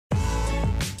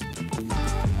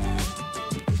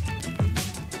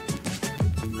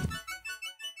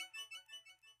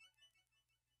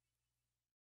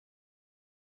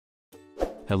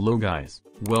Hello guys,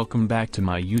 welcome back to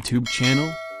my YouTube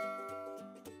channel.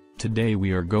 Today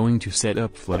we are going to set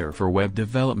up Flutter for web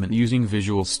development using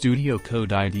Visual Studio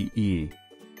Code IDE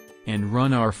and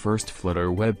run our first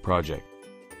Flutter web project.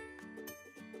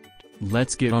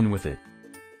 Let's get on with it.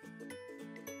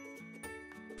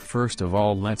 First of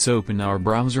all, let's open our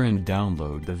browser and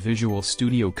download the Visual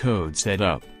Studio Code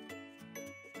setup.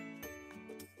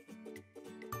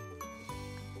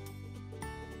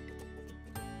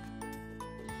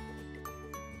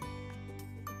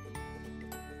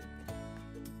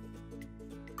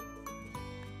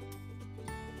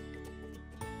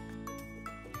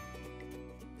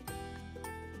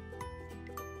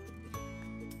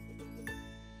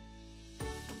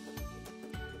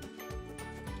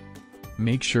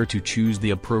 Make sure to choose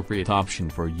the appropriate option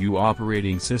for your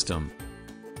operating system.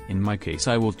 In my case,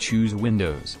 I will choose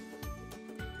Windows.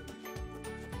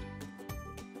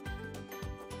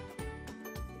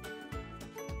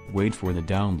 Wait for the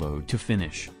download to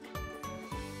finish.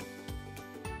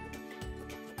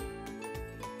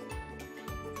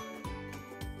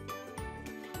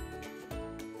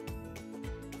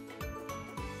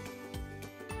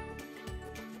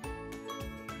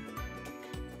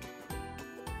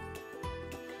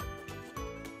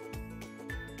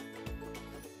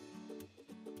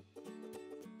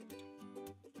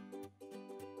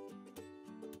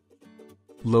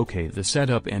 Locate the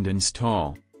setup and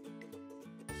install.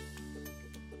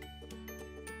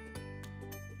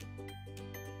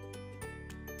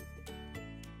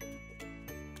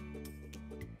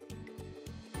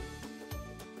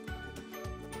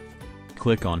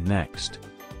 Click on Next.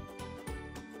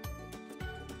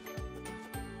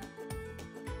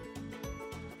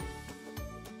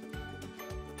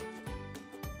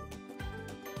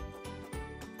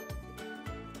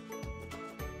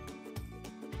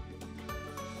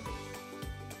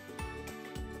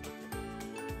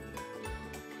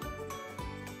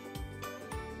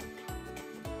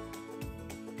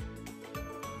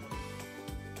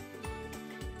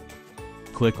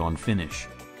 Click on Finish.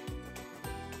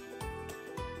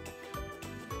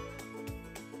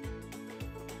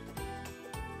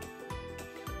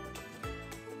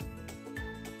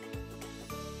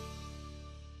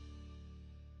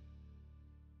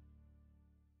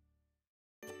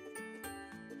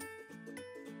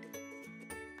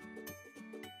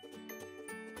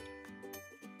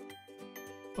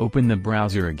 Open the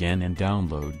browser again and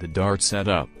download the Dart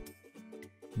setup.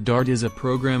 Dart is a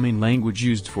programming language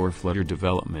used for Flutter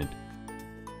development.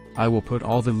 I will put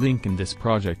all the link in this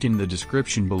project in the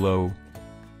description below.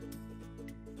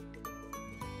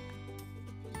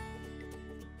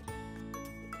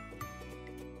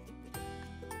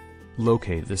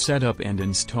 Locate the setup and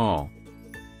install.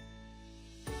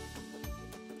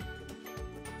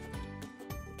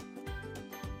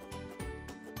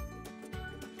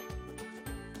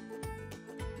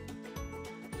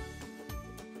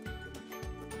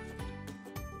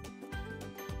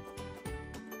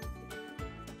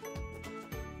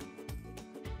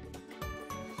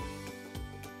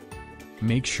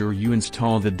 Make sure you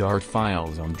install the Dart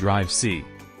files on drive C.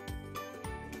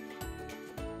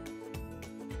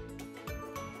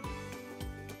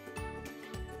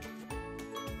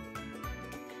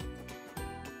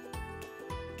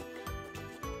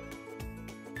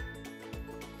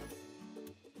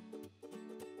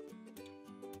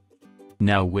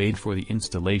 Now wait for the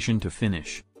installation to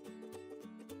finish.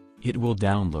 It will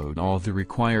download all the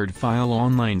required file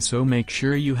online, so make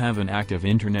sure you have an active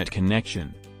internet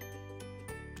connection.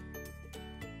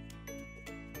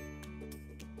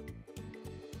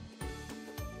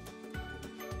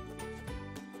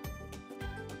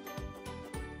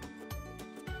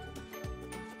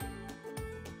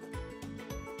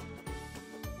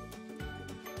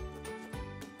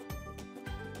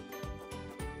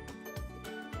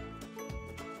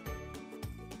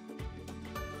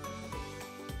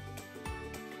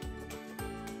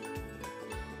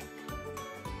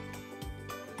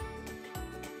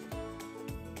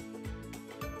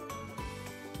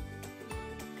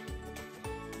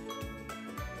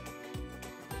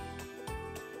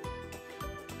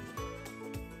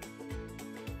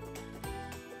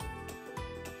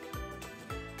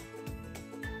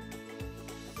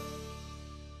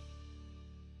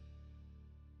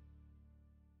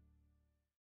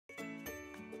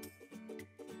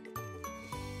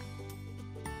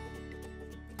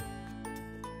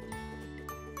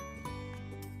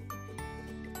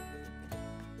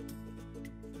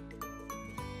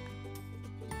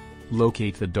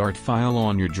 Locate the Dart file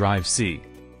on your drive C.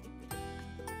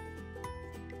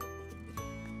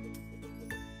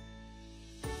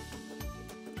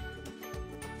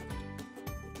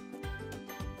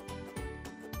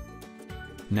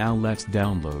 Now let's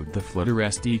download the Flutter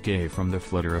SDK from the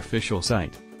Flutter official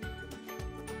site.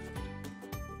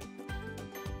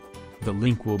 The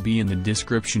link will be in the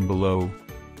description below.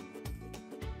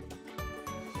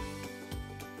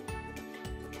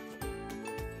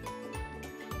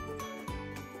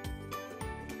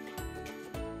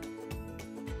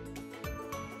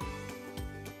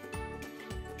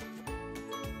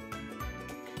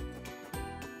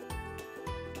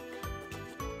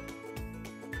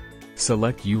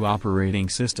 Select U operating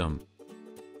system.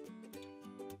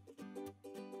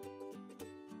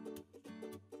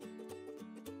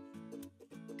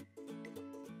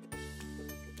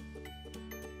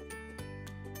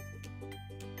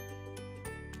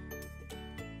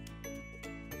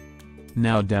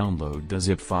 Now download the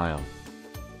zip file.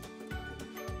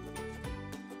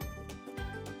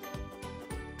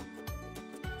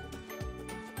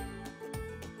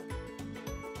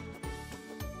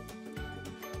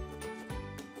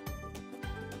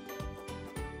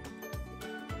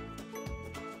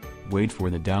 Wait for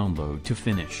the download to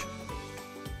finish.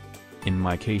 In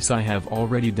my case, I have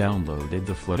already downloaded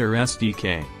the Flutter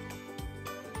SDK.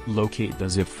 Locate the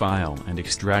zip file and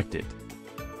extract it.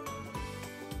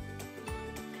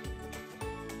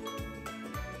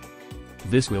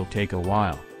 This will take a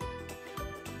while.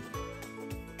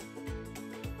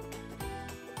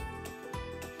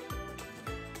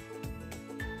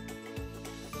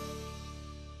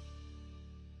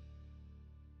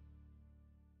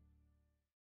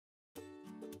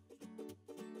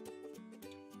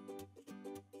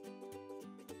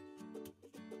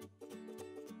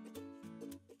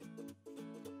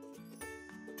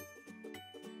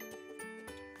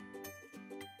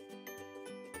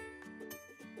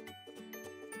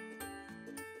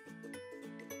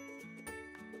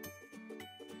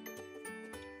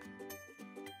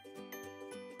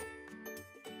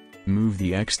 Move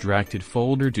the extracted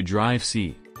folder to drive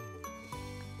C.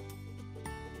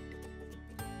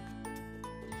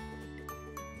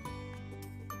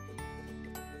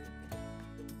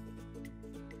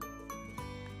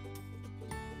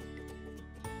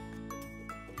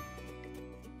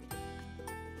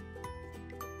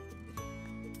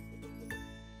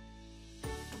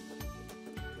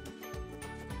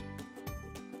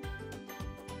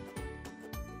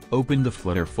 Open the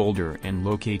Flutter folder and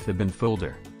locate the bin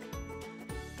folder.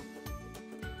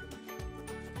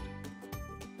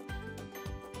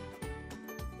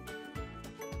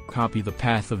 Copy the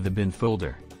path of the bin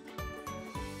folder.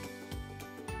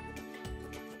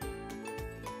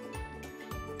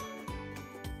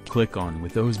 Click on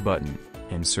Windows button,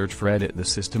 and search for Edit the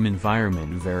System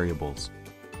Environment Variables.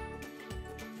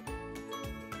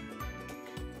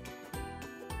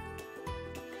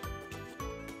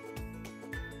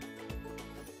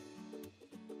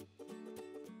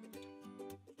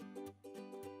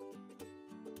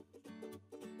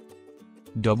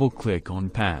 Double-click on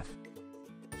Path.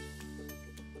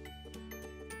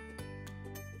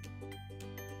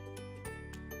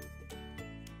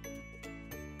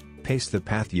 Paste the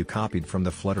path you copied from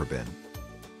the Flutter bin.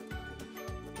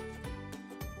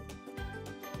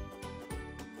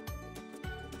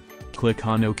 Click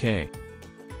on OK.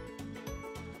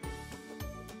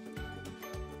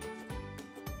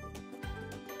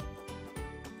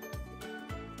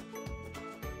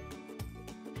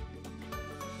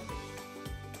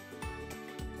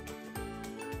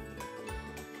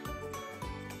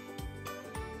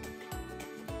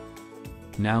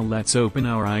 Now let's open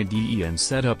our IDE and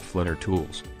set up Flutter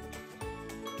tools.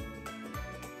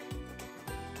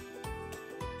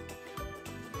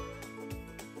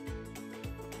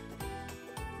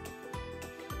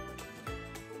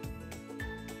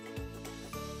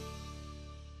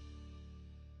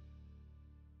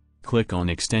 Click on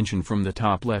Extension from the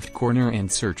top left corner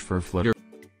and search for Flutter.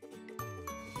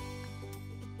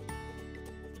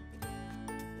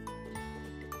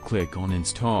 Click on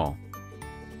Install.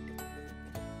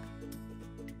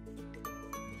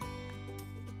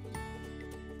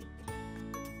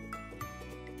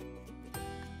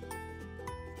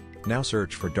 Now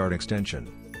search for Dart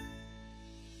extension.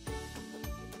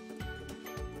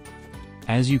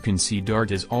 As you can see,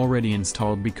 Dart is already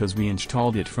installed because we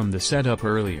installed it from the setup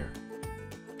earlier.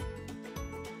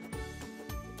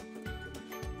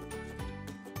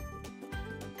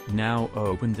 Now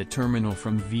open the terminal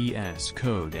from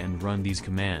vscode and run these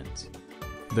commands.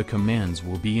 The commands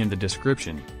will be in the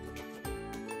description.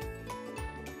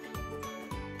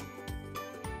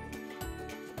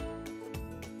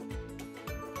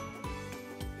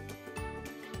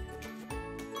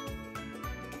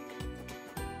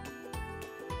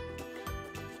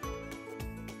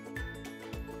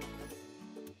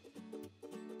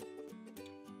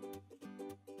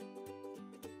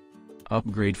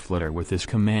 Upgrade Flutter with this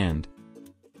command.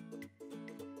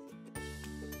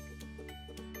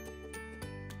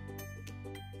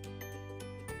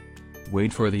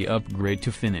 Wait for the upgrade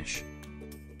to finish.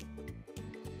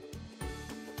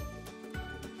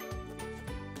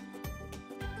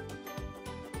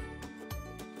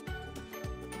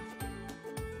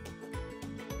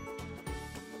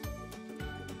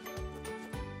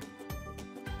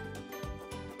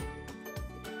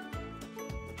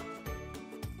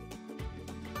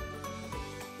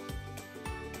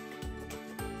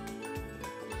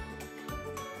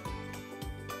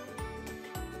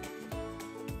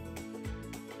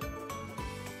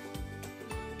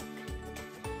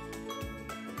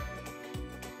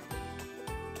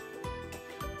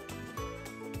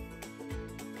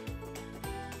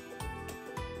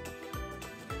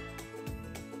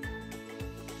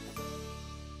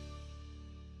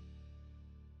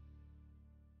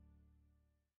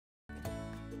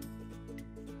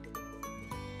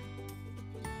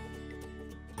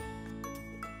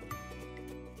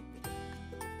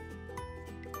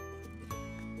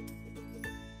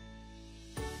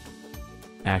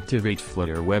 Activate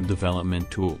Flutter Web Development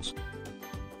Tools.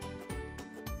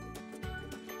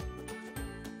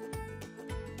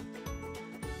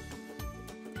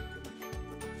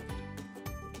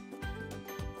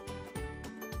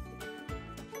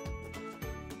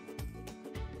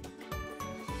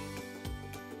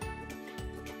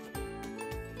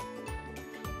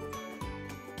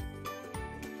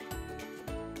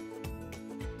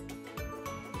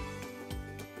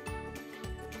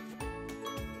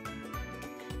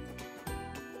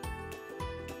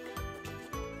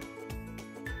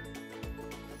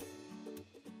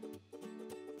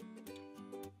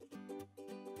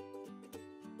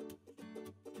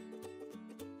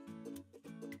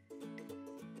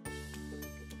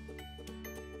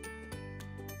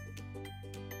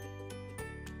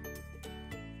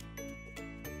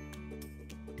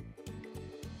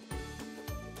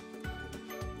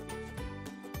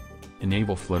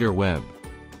 Enable Flutter Web.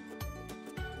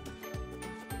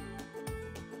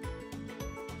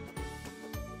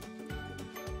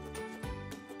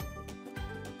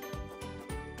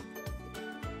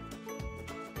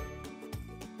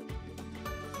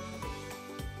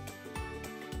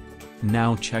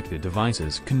 Now check the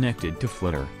devices connected to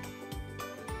Flutter.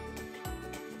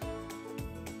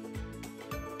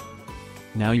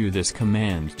 Now use this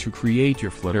command to create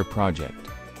your Flutter project.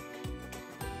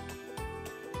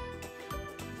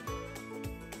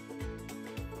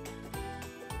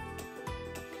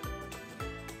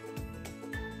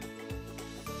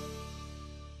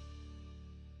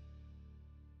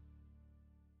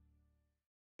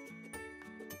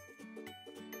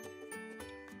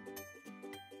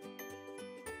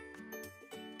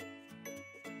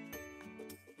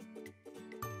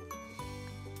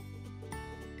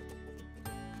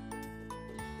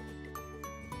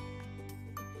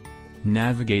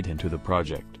 Navigate into the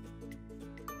project.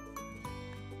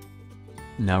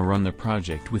 Now run the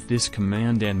project with this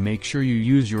command and make sure you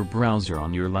use your browser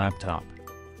on your laptop.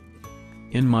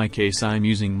 In my case, I'm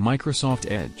using Microsoft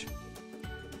Edge.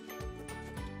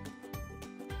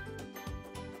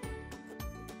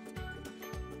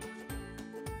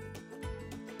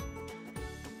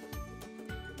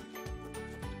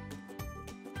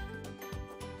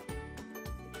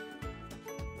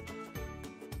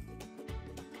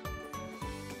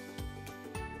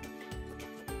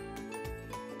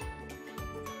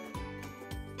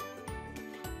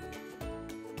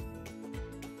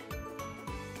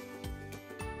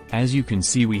 As you can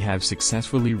see, we have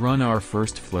successfully run our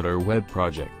first Flutter web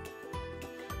project.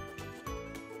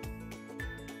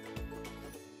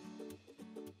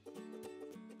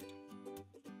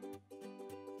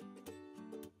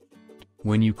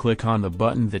 When you click on the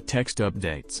button, the text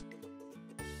updates.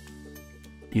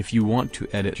 If you want to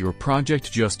edit your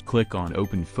project, just click on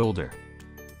Open Folder.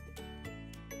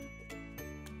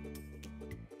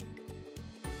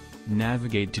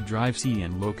 Navigate to Drive C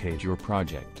and locate your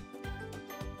project.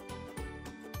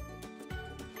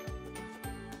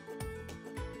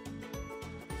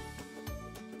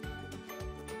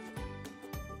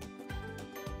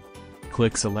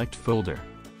 Click Select Folder.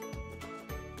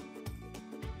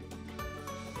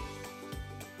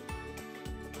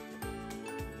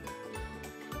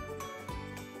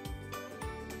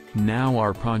 Now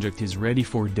our project is ready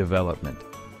for development.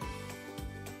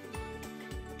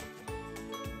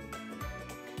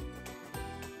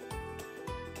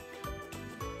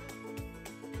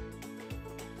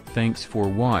 Thanks for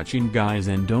watching, guys,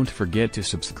 and don't forget to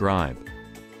subscribe.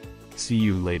 See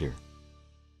you later.